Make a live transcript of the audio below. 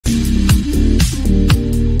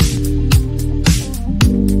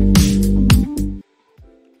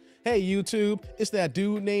Hey YouTube, it's that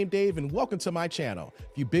dude named Dave and welcome to my channel.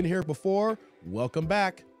 If you've been here before, welcome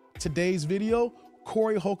back. Today's video,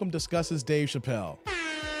 Corey Holcomb discusses Dave Chappelle.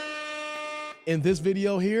 In this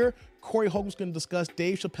video here, Corey Holcomb's gonna discuss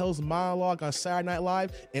Dave Chappelle's monologue on Saturday Night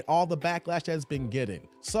Live and all the backlash that it's been getting.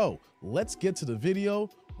 So let's get to the video.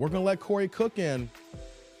 We're gonna let Corey cook in.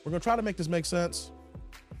 We're gonna try to make this make sense.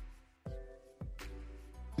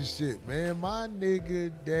 Shit, man, my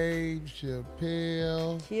nigga Dave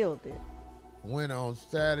Chappelle killed it. Went on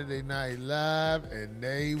Saturday Night Live and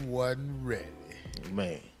they wasn't ready.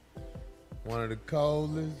 Man, one of the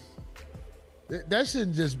coldest. That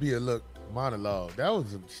shouldn't just be a monologue. That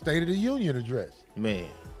was a State of the Union address. Man,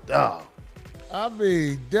 dog. I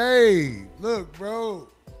mean, Dave, look, bro.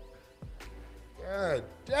 God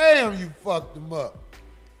damn, you fucked him up.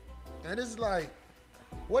 And it's like,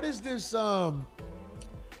 what is this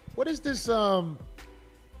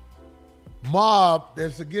mob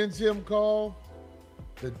that's against him called?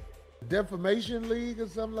 The Defamation League or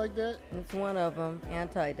something like that? It's one of them,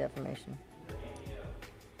 Anti-Defamation.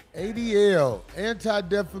 ADL,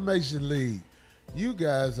 Anti-Defamation League. You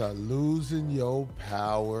guys are losing your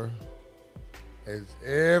power as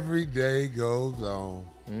every day goes on.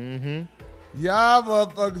 Y'all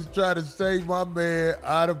motherfuckers try to save my man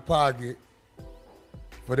out of pocket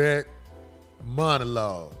for that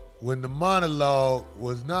monologue, when the monologue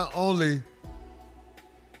was not only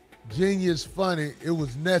genius funny, it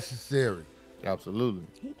was necessary. Absolutely.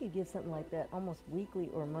 He could give something like that almost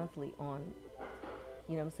weekly or monthly on,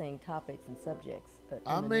 you know what I'm saying, topics and subjects.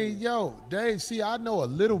 I mean, yo, Dave, see, I know a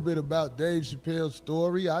little bit about Dave Chappelle's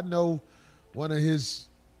story. I know one of his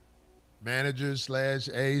managers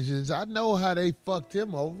 / agents. I know how they fucked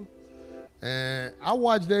him over. And I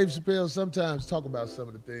watch Dave Chappelle sometimes talk about some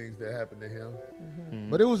of the things that happened to him.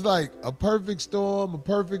 But it was like a perfect storm, a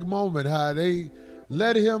perfect moment, how they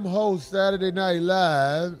let him host Saturday Night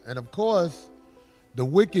Live. And of course, the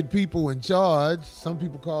wicked people in charge, some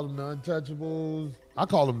people call them the untouchables. I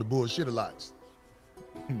call them the bullshit-a-lots.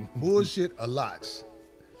 Bullshit-a-lots.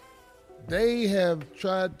 They have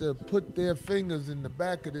tried to put their fingers in the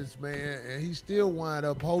back of this man, and he still wind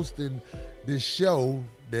up hosting this show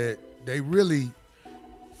that they really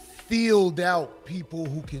filled out people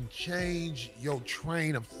who can change your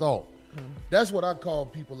train of thought. That's what I call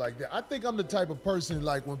people like that. I think I'm the type of person,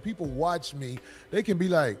 like, when people watch me, they can be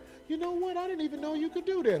like, you know what, I didn't even know you could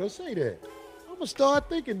do that or say that. I'm gonna start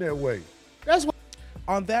thinking that way. That's what.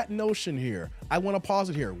 On that notion here, I want to pause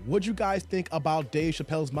it here. What'd you guys think about Dave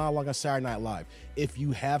Chappelle's monologue on Saturday Night Live? If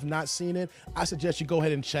you have not seen it, I suggest you go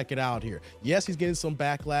ahead and check it out here. Yes, he's getting some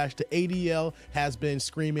backlash. The ADL has been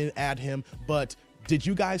screaming at him, but did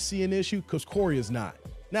you guys see an issue? Because Corey is not.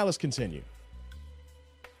 Now let's continue.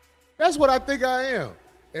 That's what I think I am.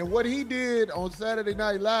 And what he did on Saturday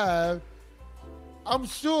Night Live, I'm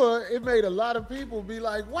sure it made a lot of people be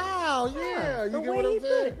like, wow, yeah, you get what I'm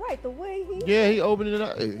saying? Right, the way he Yeah, he opening it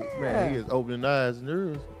up. Man, he is opening eyes and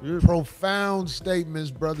ears. Profound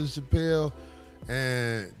statements, Brother Chappelle.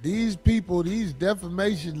 And these people, these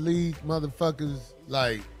Defamation League motherfuckers,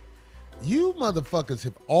 like, you motherfuckers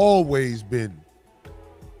have always been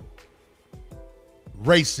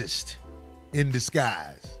racist in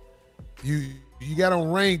disguise. You got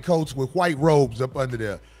on raincoats with white robes up under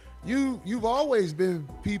there. You've always been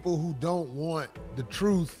people who don't want the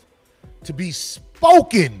truth to be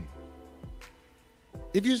spoken.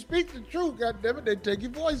 If you speak the truth, goddammit, they take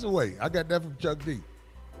your voice away. I got that from Chuck D.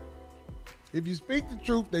 If you speak the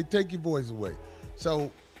truth, they take your voice away.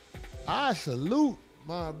 So I salute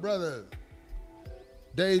my brother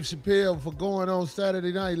Dave Chappelle for going on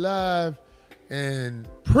Saturday Night Live and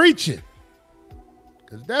preaching,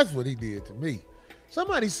 because that's what he did to me.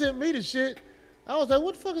 Somebody sent me the shit. I was like,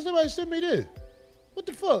 what the fuck is somebody sent me this? What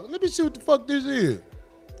the fuck? Let me see what the fuck this is.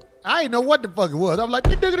 I ain't know what the fuck it was. I'm like,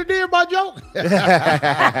 this nigga did my joke.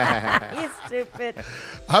 He's stupid.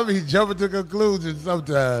 I be jumping to conclusions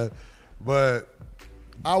sometimes, but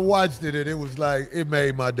I watched it and it was like, it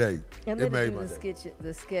made my day. And it then made my day.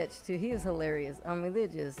 the sketch too. He was hilarious. I mean,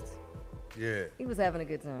 Yeah. He was having a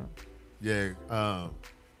good time. Yeah.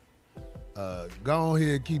 Go on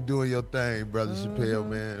here and keep doing your thing, Brother Chappelle,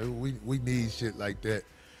 man. We need shit like that,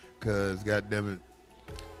 cause goddamn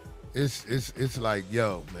it, it's like,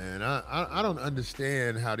 yo, man, I don't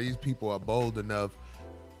understand how these people are bold enough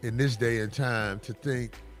in this day and time to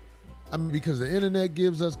think. I mean, because the internet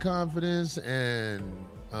gives us confidence, and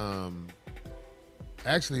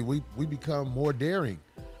actually we become more daring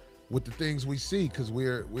with the things we see, because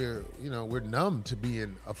we're numb to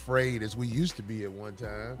being afraid as we used to be at one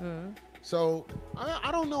time. So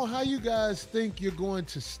I don't know how you guys think you're going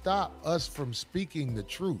to stop us from speaking the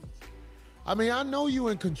truth. I mean, I know you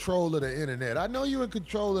in control of the internet. I know you in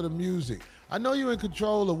control of the music. I know you in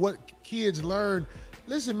control of what kids learn.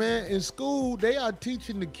 Listen, man, in school, they are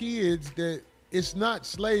teaching the kids that it's not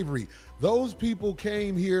slavery. Those people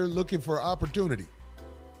came here looking for opportunity.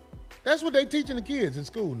 That's what they teaching the kids in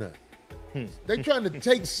school now. They trying to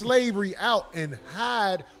take slavery out and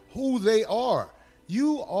hide who they are.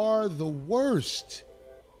 You are the worst.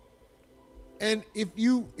 And if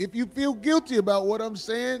you feel guilty about what I'm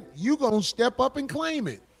saying, you gonna step up and claim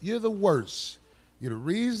it. You're the worst. You're the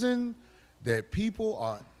reason that people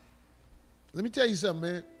are. Let me tell you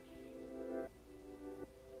something, man.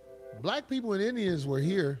 Black people and Indians were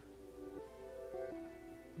here,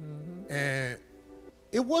 and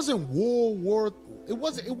it wasn't war. It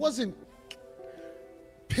wasn't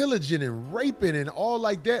pillaging and raping and all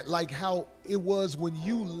like that, like how it was when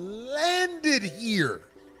you landed here.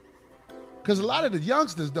 Because a lot of the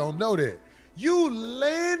youngsters don't know that. You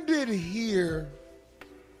landed here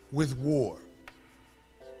with war.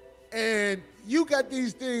 And you got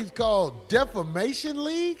these things called Defamation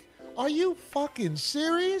League? Are you fucking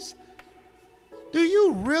serious? Do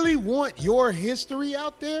you really want your history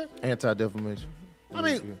out there? Anti-defamation. I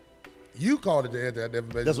mean, you called it the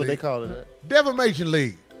Anti-Defamation League. That's what they call it. Defamation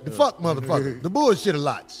League. The fuck motherfucker. The bullshit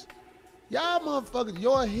lots. Y'all motherfuckers,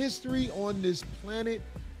 your history on this planet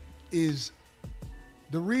is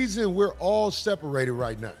the reason we're all separated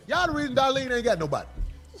right now. Y'all the reason Darlene ain't got nobody.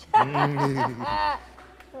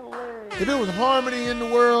 If it was harmony in the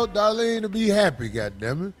world, Darlene would be happy,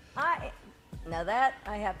 goddammit. Now that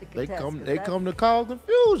I have to contest. They come to cause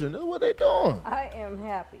confusion. That's what they doing. I am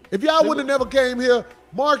happy. If y'all wouldn't have never came here,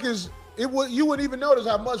 Marcus, you wouldn't even notice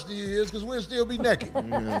how musty he is because we'd still be naked.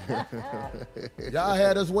 Y'all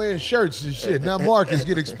had us wearing shirts and shit. Now Marcus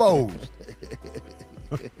get exposed.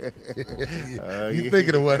 You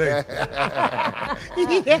thinking of what they?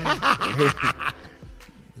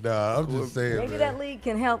 Nah, I'm just saying. Maybe man. that league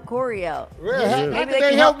can help Corey out. How can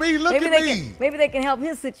they help me? Look at me. Maybe they can help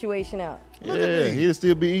his situation out. Yeah, he'll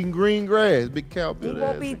still be eating green grass. Big cowbill. He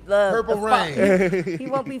won't be Purple rain. He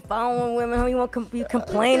won't be following women. He won't be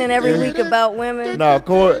complaining every week about women. No,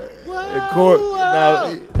 Corey.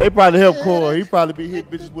 They probably help Corey. He probably be hitting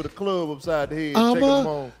bitches with a club upside the head. I'm taking them a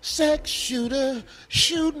home. sex shooter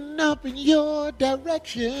shooting up in your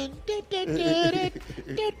direction. He's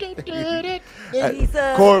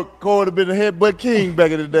Corey would have been a headbutt king back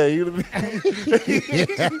in the day.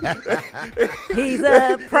 He's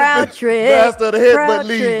a proud trick. Master of the headbutt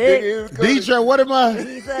league. Deidre, what am I?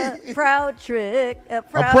 He's a proud trick. A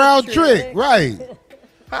proud trick, right.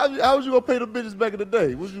 How was you gonna pay the bitches back in the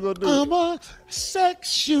day? What you gonna do? I'm a sex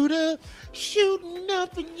shooter shooting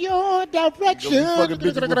up in your direction. You gonna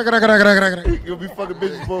be fucking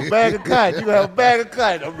bitches for a bag of cotton. You gonna have a bag of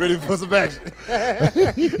cotton. I'm ready for some action.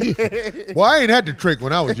 Well, I ain't had the trick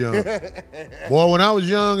when I was young. Boy, when I was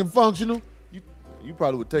young and functional, you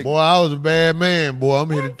probably would take. Boy, I was a bad man. Boy, I'm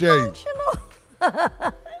here to tell you.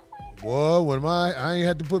 Boy, when I ain't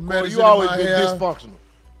had to put medicine you always in my been hair. dysfunctional.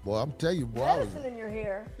 Boy, I'm telling you, boy. Medicine in your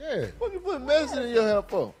hair. Yeah. What you put medicine in your hair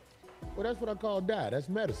for? Well, that's what I call dye. That's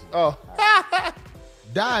medicine. Oh.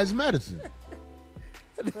 Dye is medicine.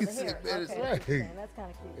 For the hair. Okay. Right. Okay, that's kind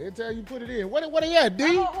of cute. Every time you put it in. What they at, D?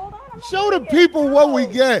 Oh, hold on, I'm not Show the ready yet. people what we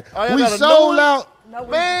got. Oh, y'all We got a sold new one? out. No,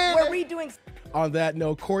 Man. we're redoing. On that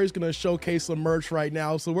note, Corey's gonna showcase some merch right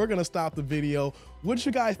now, so we're gonna stop the video. What did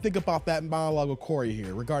you guys think about that monologue of Corey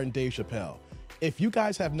here regarding Dave Chappelle? If you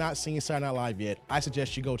guys have not seen Saturday Night Live yet, I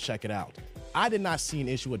suggest you go check it out. I did not see an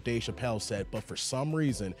issue with Dave Chappelle said, but for some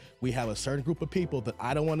reason, we have a certain group of people that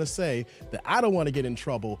I don't want to say, that I don't want to get in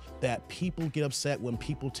trouble, that people get upset when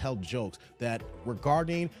people tell jokes, that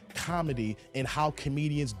regarding comedy and how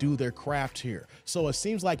comedians do their craft here. So it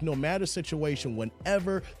seems like no matter the situation,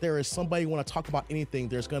 whenever there is somebody want to talk about anything,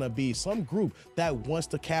 there's going to be some group that wants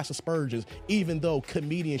to cast aspersions, even though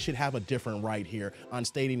comedians should have a different right here on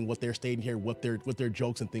stating what they're stating here, with their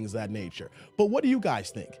jokes and things of that nature. But what do you guys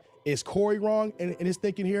think? Is Corey wrong in his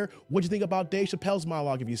thinking here? What do you think about Dave Chappelle's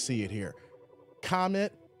monologue if you see it here?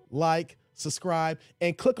 Comment, like, subscribe,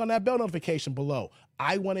 and click on that bell notification below.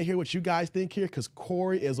 I want to hear what you guys think here because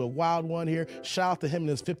Corey is a wild one here. Shout out to him and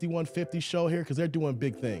his 5150 show here because they're doing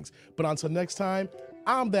big things. But until next time,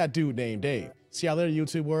 I'm that dude named Dave. See y'all later,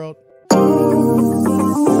 YouTube world.